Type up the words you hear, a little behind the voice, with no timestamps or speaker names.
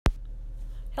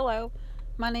Hello,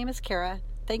 my name is Kara.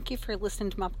 Thank you for listening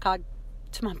to my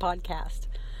podcast.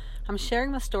 I'm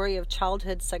sharing the story of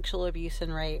childhood sexual abuse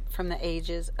and rape from the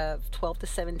ages of 12 to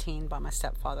 17 by my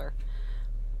stepfather.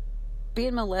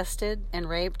 Being molested and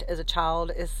raped as a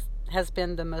child has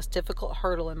been the most difficult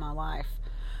hurdle in my life,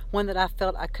 one that I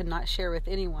felt I could not share with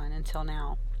anyone until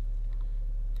now.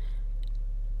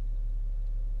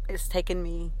 It's taken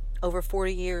me over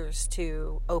 40 years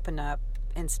to open up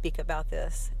and speak about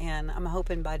this, and I'm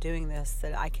hoping by doing this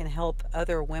that I can help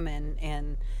other women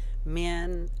and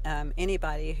men,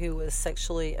 anybody who was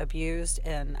sexually abused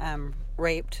and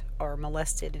raped or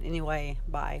molested in any way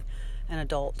by an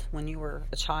adult when you were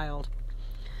a child.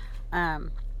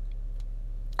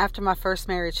 After my first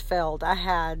marriage failed, I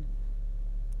had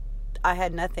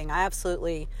nothing. I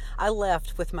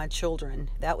left with my children.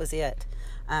 That was it.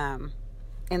 And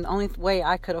the only way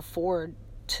I could afford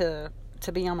to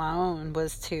be on my own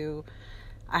was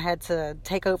I had to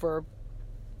take over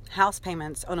house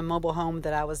payments on a mobile home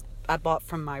that I bought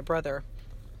from my brother.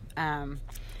 And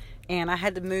I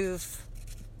had to move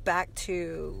back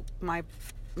to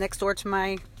next door to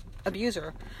my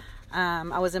abuser.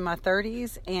 I was in my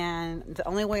 30s, and the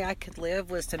only way I could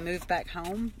live was to move back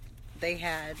home. They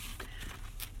had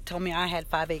told me I had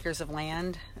 5 acres of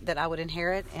land that I would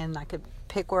inherit, and I could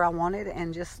pick where I wanted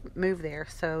and just move there.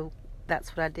 So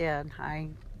that's what I did.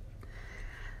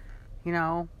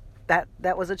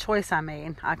 That was a choice I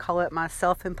made. I call it my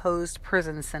self-imposed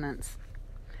prison sentence.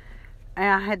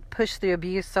 And I had pushed the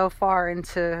abuse so far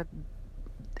into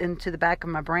the back of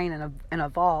my brain in a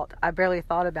vault, I barely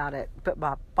thought about it, but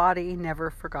my body never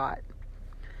forgot.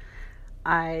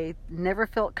 I never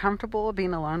felt comfortable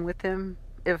being alone with him.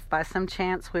 If by some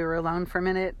chance we were alone for a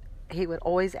minute, he would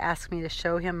always ask me to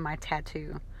show him my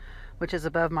tattoo, which is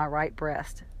above my right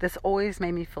breast. This always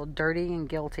made me feel dirty and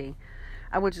guilty.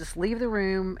 I would just leave the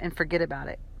room and forget about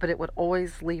it, but it would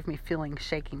always leave me feeling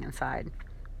shaking inside.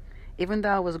 Even though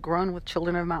I was grown with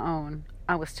children of my own,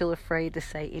 I was still afraid to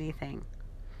say anything.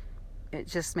 It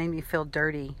just made me feel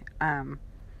dirty,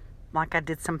 like I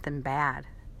did something bad.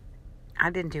 I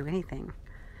didn't do anything.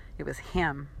 It was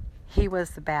him. He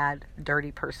was the bad,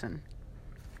 dirty person.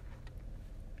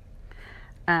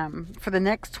 For the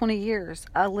next 20 years,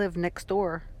 I lived next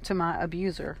door to my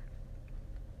abuser.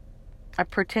 I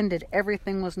pretended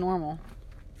everything was normal.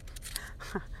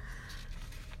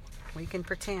 We can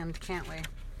pretend, can't we?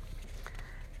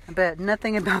 But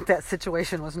nothing about that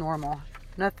situation was normal.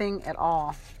 Nothing at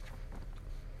all.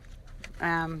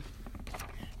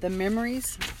 The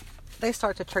memories, they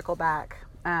start to trickle back.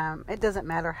 It doesn't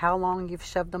matter how long you've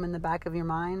shoved them in the back of your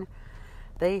mind.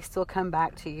 They still come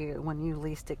back to you when you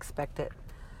least expect it.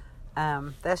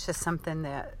 That's just something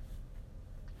that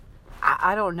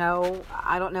I don't know.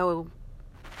 I don't know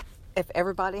if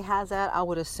everybody has that. I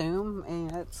would assume,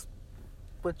 and it's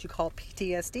what you call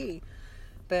PTSD.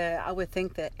 But I would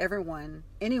think that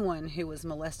anyone who was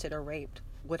molested or raped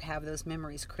would have those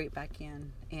memories creep back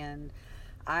in. And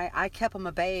I kept them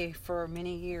at bay for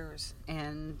many years,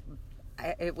 and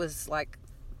it was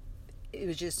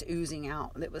just oozing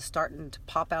out. It was starting to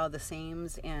pop out of the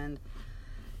seams, and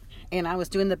I was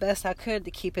doing the best I could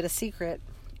to keep it a secret.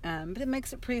 But it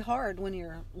makes it pretty hard when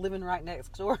you're living right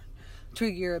next door to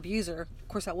your abuser. Of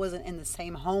course, I wasn't in the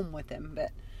same home with him,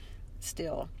 but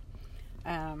still.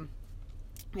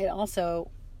 It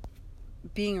also,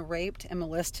 being raped and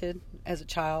molested as a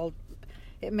child,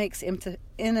 it makes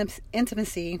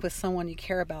intimacy with someone you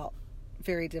care about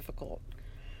very difficult.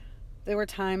 There were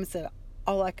times that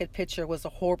all I could picture was the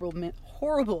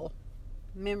horrible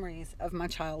memories of my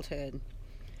childhood.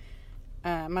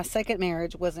 My second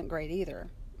marriage wasn't great either,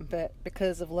 but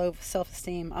because of low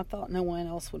self-esteem, I thought no one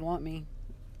else would want me.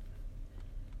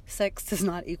 Sex does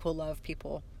not equal love,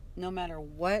 people. No matter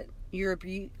what your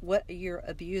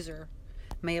abuser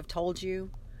may have told you,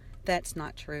 that's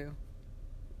not true.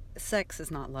 Sex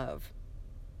is not love.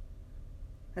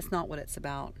 That's not what it's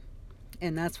about.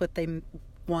 And that's what they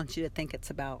want you to think it's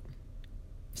about,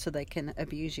 so they can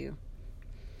abuse you.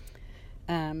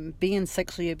 Being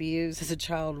sexually abused as a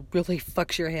child really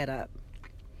fucks your head up.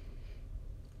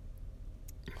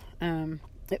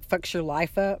 It fucks your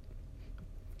life up.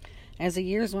 As the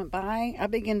years went by, I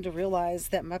began to realize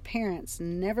that my parents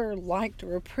never liked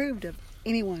or approved of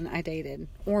anyone I dated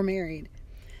or married.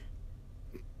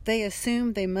 They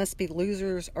assumed they must be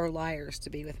losers or liars to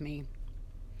be with me.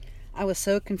 I was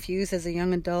so confused as a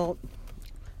young adult.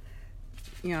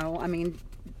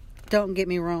 Don't get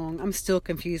me wrong, I'm still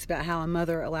confused about how a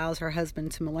mother allows her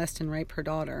husband to molest and rape her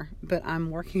daughter, but I'm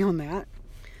working on that.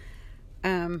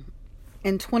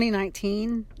 In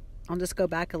 2019, I'll just go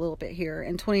back a little bit here.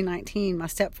 In 2019, my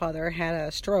stepfather had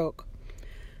a stroke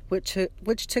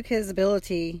which took his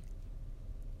ability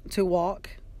to walk,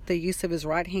 the use of his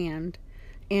right hand,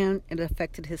 and it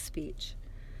affected his speech.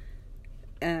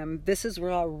 This is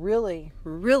where I really,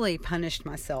 really punished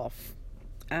myself.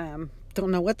 Don't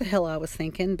know what the hell I was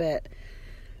thinking, but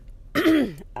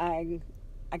I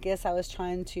guess I was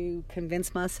trying to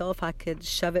convince myself I could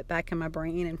shove it back in my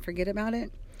brain and forget about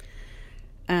it.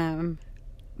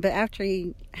 But after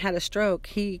he had a stroke,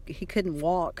 he couldn't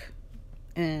walk,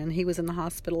 and he was in the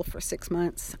hospital for 6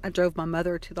 months. I drove my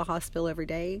mother to the hospital every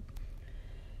day.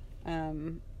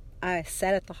 I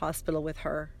sat at the hospital with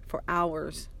her for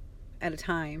hours at a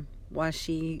time while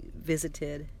she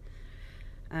visited.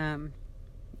 And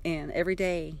every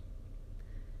day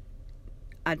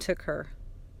I took her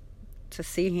to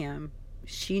see him.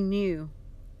 She knew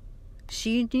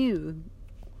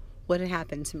what had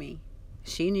happened to me.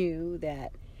 She knew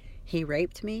that he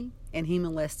raped me and he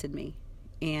molested me,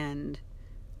 and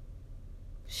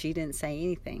she didn't say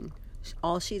anything.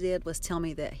 All she did was tell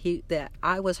me that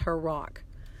I was her rock.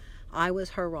 I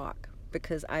was her rock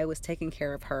because I was taking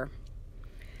care of her.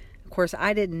 Of course,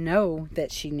 I didn't know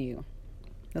that she knew.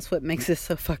 That's what makes this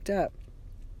so fucked up.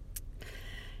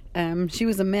 She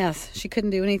was a mess. She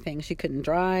couldn't do anything. She couldn't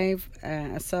drive.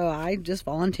 So I just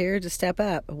volunteered to step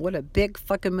up. What a big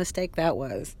fucking mistake that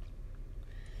was.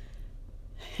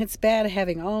 It's bad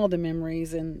having all the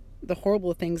memories and the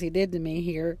horrible things he did to me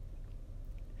here.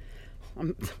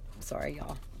 I'm sorry,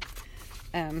 y'all.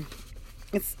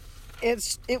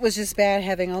 It was just bad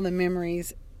having all the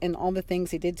memories and all the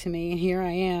things he did to me. And here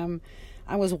I am.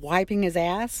 I was wiping his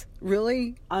ass.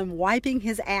 Really? I'm wiping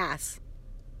his ass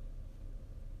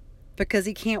because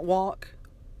he can't walk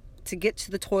to get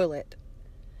to the toilet.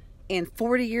 And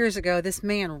 40 years ago, this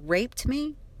man raped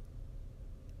me.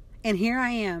 And here I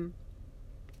am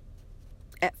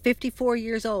at 54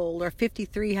 years old, or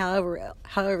 53, however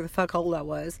the fuck old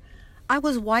I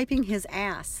was wiping his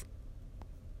ass.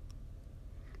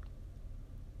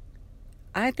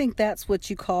 I think that's what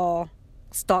you call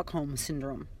Stockholm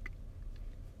Syndrome.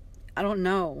 I don't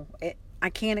know. I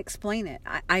can't explain it.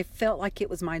 I felt like it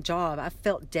was my job. I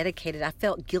felt dedicated. I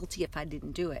felt guilty if I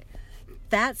didn't do it.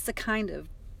 That's the kind of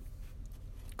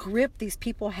grip these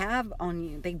people have on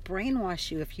you. They brainwash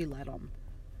you if you let them.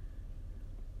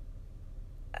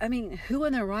 I mean, who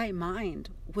in their right mind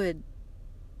would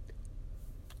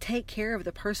take care of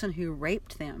the person who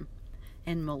raped them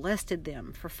and molested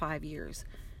them for 5 years?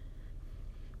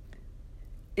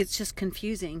 It's just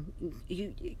confusing.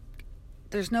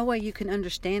 There's no way you can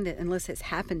understand it unless it's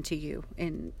happened to you.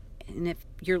 And if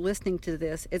you're listening to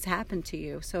this, it's happened to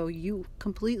you. So you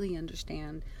completely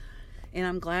understand. And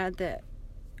I'm glad that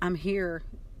I'm here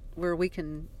where we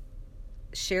can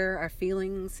share our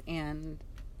feelings and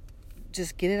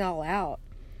just get it all out.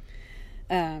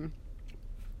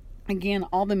 Again,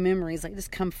 all the memories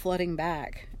just come flooding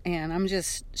back, and I'm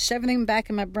just shoving them back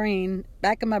in my brain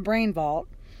vault.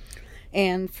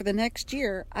 And for the next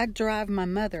year, I drive my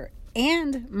mother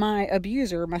and my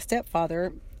abuser, my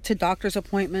stepfather, to doctor's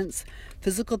appointments,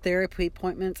 physical therapy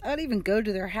appointments. I'd even go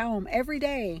to their home every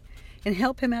day and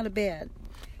help him out of bed,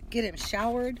 get him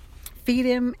showered, feed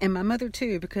him, and my mother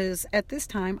too, because at this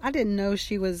time I didn't know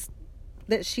she knew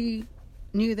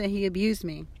that he abused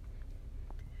me.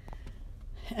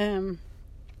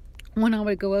 When I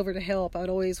would go over to help, I'd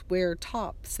always wear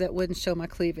tops that wouldn't show my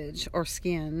cleavage or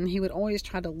skin. He would always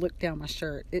try to look down my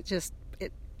shirt. It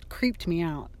creeped me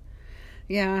out.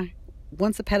 Yeah,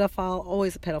 once a pedophile,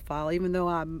 always a pedophile. Even though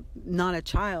I'm not a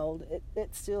child,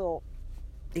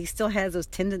 he still has those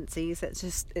tendencies.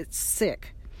 It's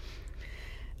sick.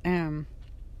 I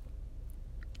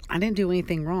didn't do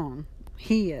anything wrong.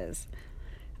 He is.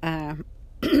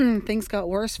 Things got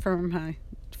worse for my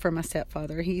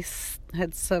stepfather. He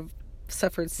had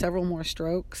suffered several more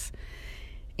strokes,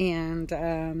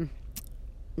 and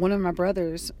one of my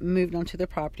brothers moved onto the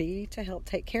property to help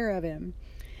take care of him.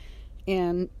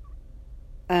 And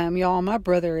y'all, my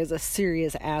brother is a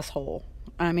serious asshole.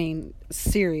 I mean,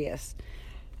 serious.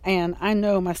 And I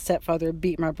know my stepfather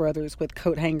beat my brothers with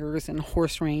coat hangers and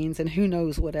horse reins and who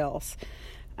knows what else.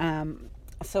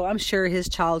 So I'm sure his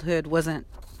childhood wasn't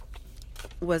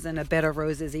a bed of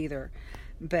roses either.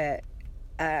 But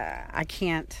I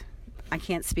can't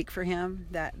speak for him.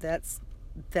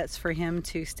 That's for him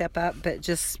to step up. But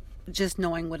just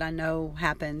knowing what I know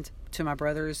happened to my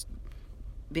brothers,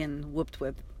 being whooped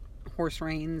with horse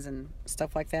reins and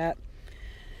stuff like that.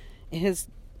 His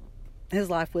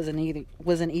life wasn't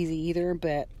easy either.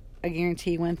 But I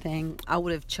guarantee one thing: I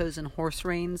would have chosen horse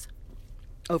reins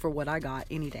over what I got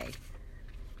any day.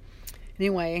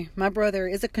 Anyway, my brother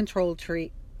is a control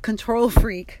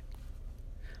freak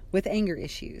with anger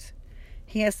issues.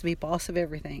 He has to be boss of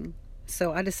everything.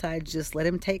 So I decided to just let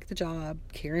him take the job,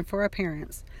 caring for our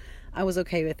parents. I was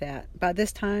okay with that. By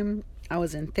this time, I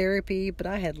was in therapy, but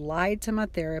I had lied to my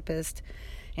therapist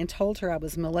and told her I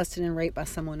was molested and raped by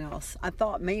someone else. I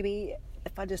thought maybe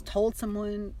if I just told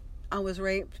someone I was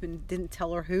raped and didn't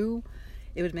tell her who,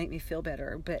 it would make me feel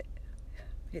better. But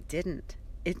it didn't.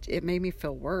 It made me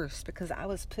feel worse because I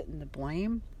was putting the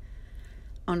blame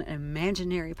on an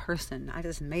imaginary person. I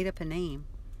just made up a name.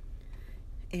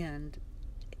 And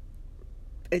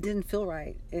it didn't feel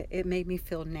right. It made me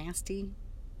feel nasty,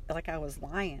 like I was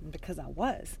lying, because I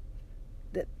was.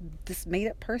 That this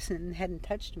made-up person hadn't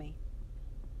touched me.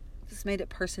 This made-up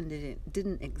person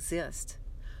didn't exist.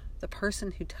 The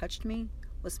person who touched me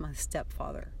was my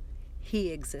stepfather.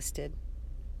 He existed.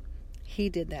 He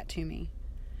did that to me.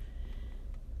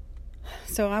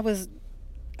 So I was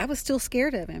still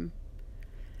scared of him.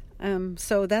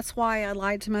 So that's why I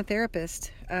lied to my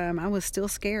therapist. I was still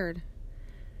scared.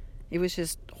 It was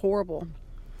just horrible.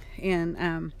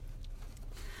 And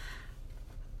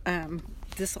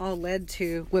this all led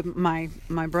to, with my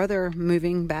brother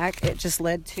moving back, it just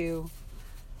led to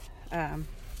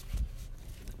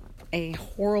a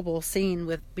horrible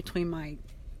scene between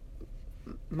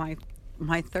my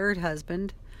third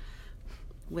husband,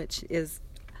 which is,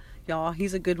 y'all,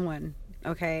 he's a good one.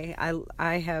 Okay,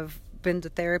 I have been to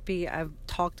therapy. I've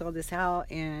talked all this out,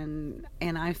 and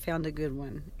I found a good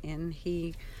one. And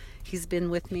he's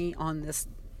been with me on this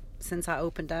since I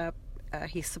opened up.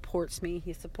 He supports me.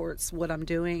 He supports what I'm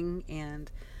doing,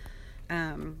 and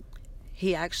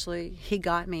he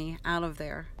got me out of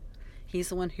there. He's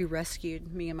the one who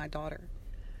rescued me and my daughter.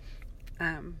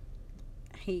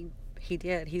 He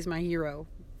did. He's my hero,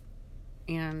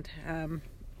 and I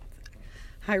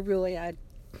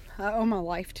owe my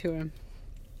life to him.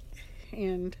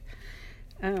 And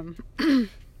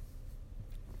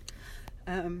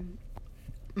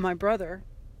my brother,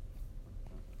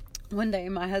 one day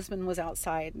my husband was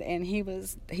outside and he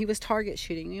was target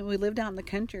shooting. We lived out in the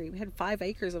country. We had 5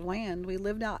 acres of land. We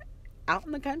lived out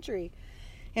in the country,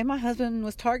 and my husband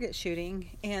was target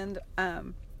shooting, and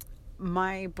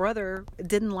my brother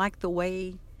didn't like the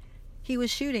way he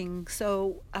was shooting,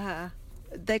 so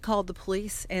they called the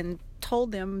police and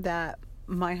told them that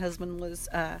my husband was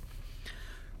an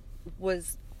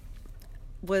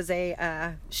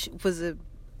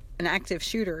active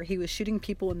shooter. He was shooting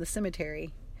people in the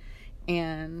cemetery.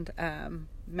 And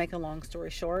make a long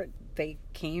story short, they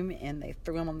came and they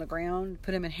threw him on the ground,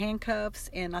 put him in handcuffs,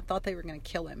 and I thought they were going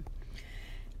to kill him.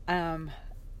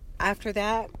 After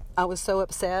that, I was so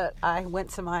upset. I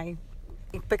was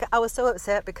so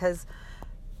upset because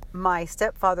my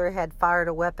stepfather had fired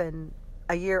a weapon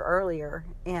a year earlier,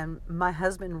 and my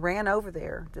husband ran over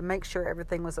there to make sure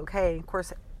everything was okay. Of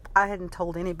course, I hadn't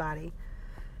told anybody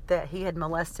that he had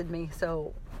molested me,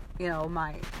 so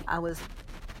I was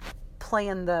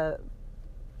playing I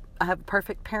have a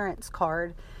perfect parents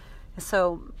card,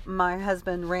 so my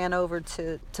husband ran over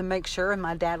to make sure, and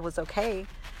my dad was okay,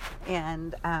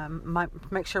 and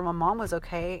make sure my mom was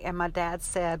okay. And my dad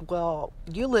said, "Well,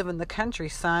 you live in the country,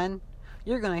 son.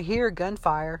 You're going to hear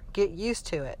gunfire. Get used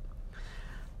to it."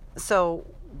 So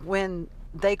when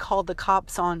they called the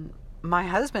cops on my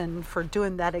husband for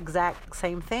doing that exact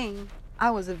same thing, I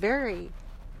was very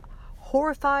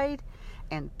horrified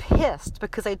and pissed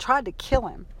because they tried to kill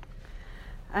him.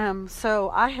 So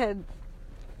I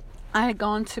had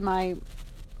gone to my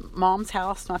mom's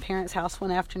house, my parents' house one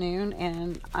afternoon,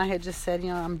 and I had just said,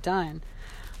 I'm done.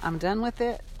 I'm done with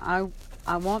it. I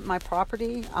want my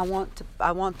property. I want to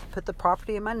put the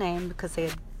property in my name because they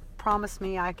had promised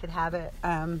me I could have it.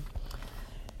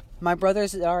 My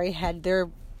brothers had already had their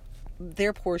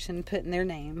portion put in their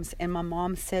names, and my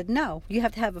mom said, "No, you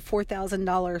have to have a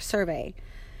 $4,000 survey."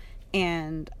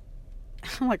 And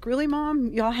I'm like, "Really, Mom?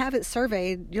 Y'all have it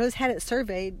surveyed? You just had it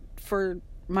surveyed for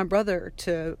my brother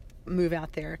to move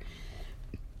out there?"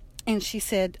 And she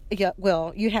said, "Yeah,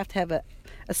 well, you have to have a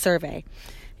survey."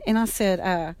 And I said,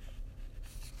 I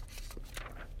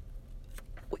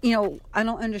don't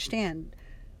understand.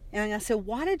 And I said,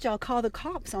 "Why did y'all call the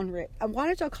cops on Rick? Why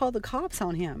did y'all call the cops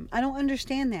on him? I don't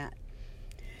understand that."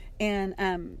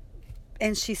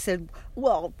 And she said,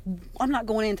 "Well, I'm not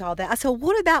going into all that." I said,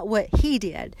 "What about what he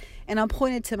did?" And I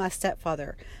pointed to my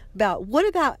stepfather. What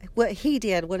about what he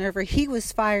did whenever he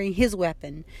was firing his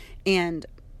weapon? And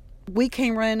we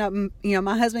came running up,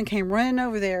 my husband came running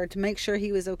over there to make sure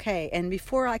he was okay. And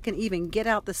before I can even get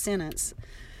out the sentence,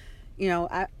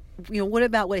 what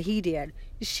about what he did?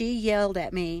 She yelled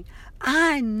at me,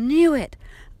 "I knew it.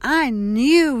 I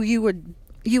knew you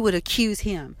would accuse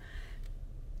him."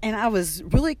 And I was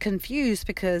really confused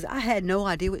because I had no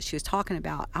idea what she was talking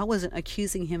about. I wasn't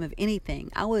accusing him of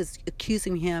anything. I was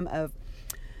accusing him of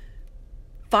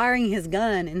firing his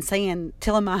gun and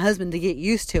telling my husband to get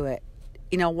used to it.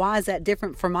 Why is that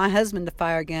different for my husband to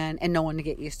fire a gun and no one to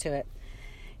get used to it?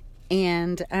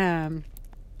 And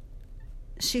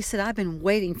she said, I've been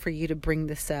waiting for you to bring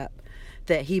this up,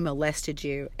 that he molested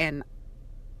you. And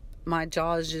my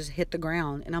jaws just hit the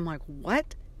ground. And I'm like,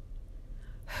 what?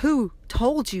 Who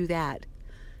told you that?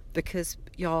 Because,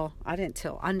 y'all, I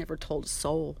never told a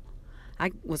soul.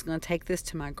 I was going to take this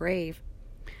to my grave.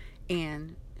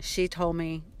 And she told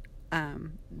me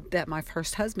that my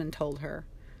first husband told her.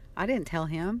 I didn't tell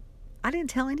him. I didn't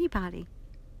tell anybody.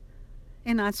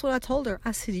 And that's what I told her.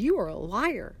 I said, you are a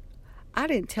liar. I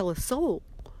didn't tell a soul.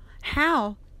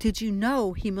 How did you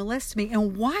know he molested me?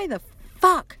 And why the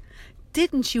fuck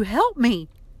didn't you help me?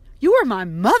 You are my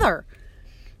mother.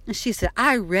 And she said,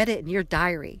 I read it in your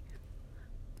diary.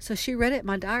 So she read it in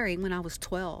my diary when I was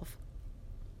 12.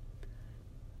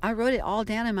 I wrote it all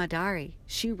down in my diary.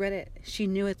 She read it. She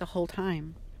knew it the whole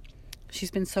time.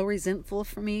 She's been so resentful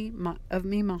of me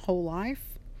my whole life.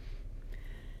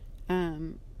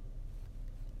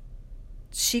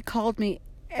 She called me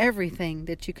everything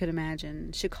that you could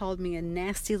imagine. She called me a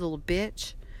nasty little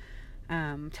bitch.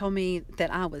 Told me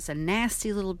that I was a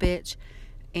nasty little bitch.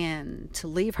 And to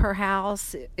leave her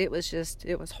house, it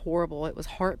was horrible. It was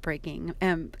heartbreaking.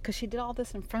 Because she did all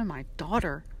this in front of my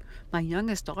daughter. My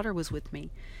youngest daughter was with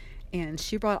me. And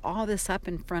she brought all this up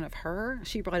in front of her.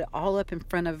 She brought it all up in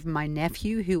front of my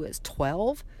nephew, who was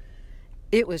 12.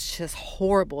 It was just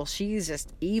horrible. She's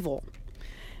just evil.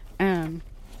 And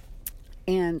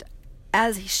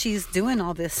as she's doing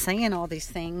all this, saying all these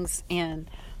things, and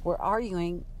we're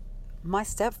arguing, my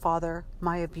stepfather,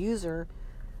 my abuser,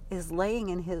 is laying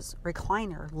in his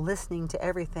recliner listening to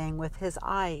everything with his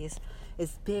eyes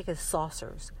as big as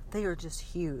saucers. They are just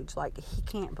huge. Like, he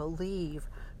can't believe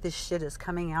this shit is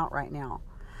coming out right now.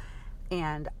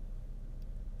 And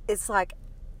it's like,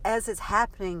 as it's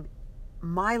happening,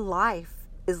 my life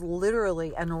is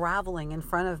literally unraveling in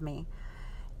front of me.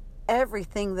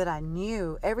 Everything that I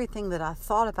knew, everything that I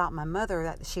thought about my mother,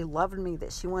 that she loved me,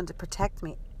 that she wanted to protect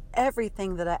me,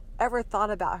 everything that I ever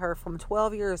thought about her from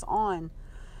 12 years on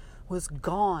was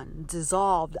gone,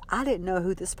 dissolved. I didn't know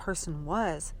who this person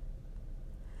was.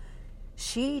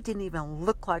 She didn't even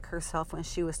look like herself when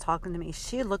she was talking to me.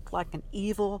 She looked like an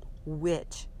evil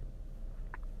witch.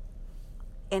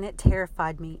 And it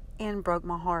terrified me and broke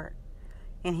my heart.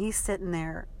 And he's sitting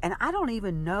there, and I don't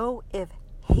even know if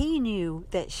he knew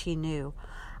that she knew.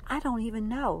 I don't even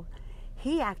know.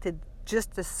 He acted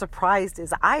just as surprised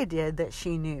as I did that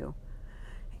she knew.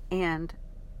 And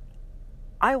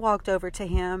I walked over to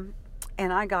him,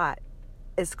 and I got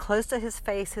as close to his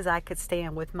face as I could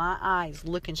stand with my eyes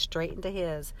looking straight into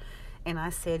his. And I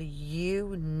said,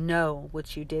 you know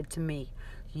what you did to me.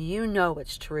 You know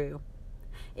it's true.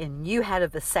 And you had a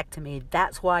vasectomy.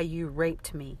 That's why you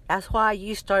raped me. That's why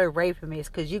you started raping me, is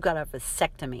because you got a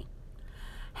vasectomy.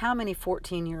 How many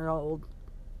 14-year-olds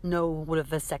know what a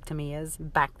vasectomy is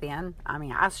back then? I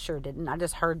mean, I sure didn't. I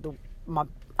just heard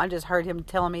him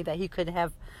telling me that he couldn't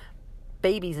have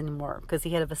babies anymore because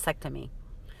he had a vasectomy.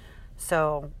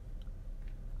 So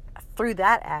I threw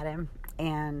that at him,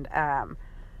 and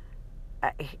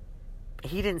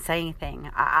he didn't say anything.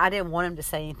 I didn't want him to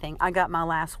say anything. I got my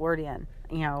last word in.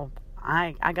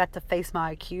 I got to face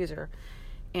my accuser,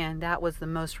 and that was the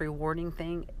most rewarding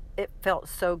thing. It felt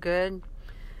so good.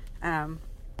 I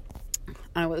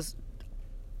was,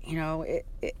 of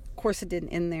course it didn't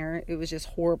end there. It was just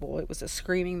horrible. It was a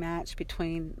screaming match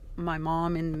between my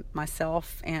mom and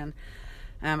myself, and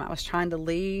I was trying to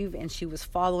leave, and she was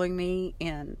following me,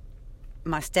 and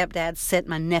my stepdad sent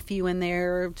my nephew in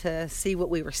there to see what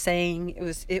we were saying.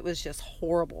 It was just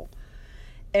horrible.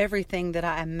 Everything that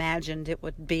I imagined it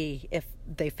would be if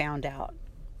they found out.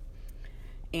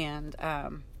 And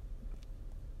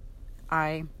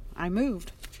I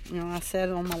moved. I said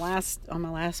on my last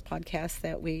podcast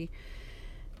that we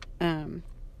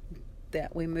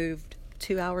moved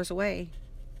 2 hours away.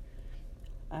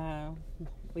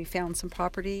 We found some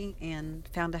property and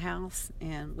found a house,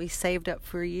 and we saved up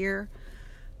for a year.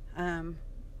 I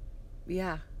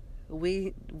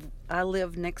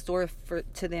lived next door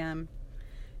to them.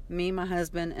 Me, my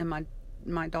husband, and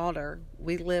my daughter,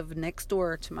 we lived next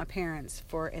door to my parents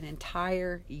for an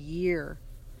entire year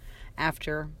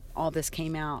after all this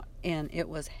came out, and it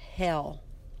was hell,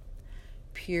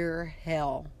 pure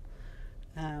hell.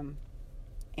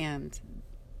 And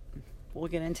we'll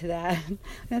get into that.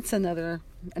 That's another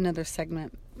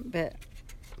segment. But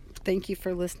thank you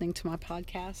for listening to my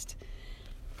podcast.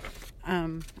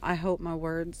 I hope my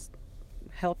words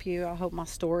help you. I hope my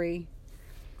story,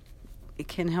 it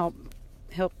can help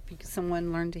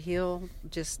someone learn to heal.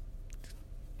 Just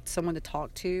someone to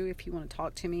talk to. If you want to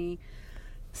talk to me,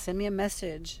 send me a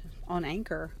message on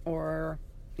Anchor, or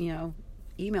email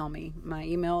me. My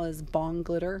email is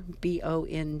bonglitter,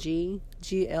 BONGGLITTER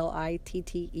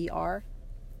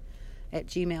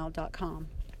 @gmail.com.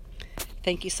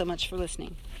 Thank you so much for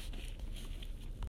listening.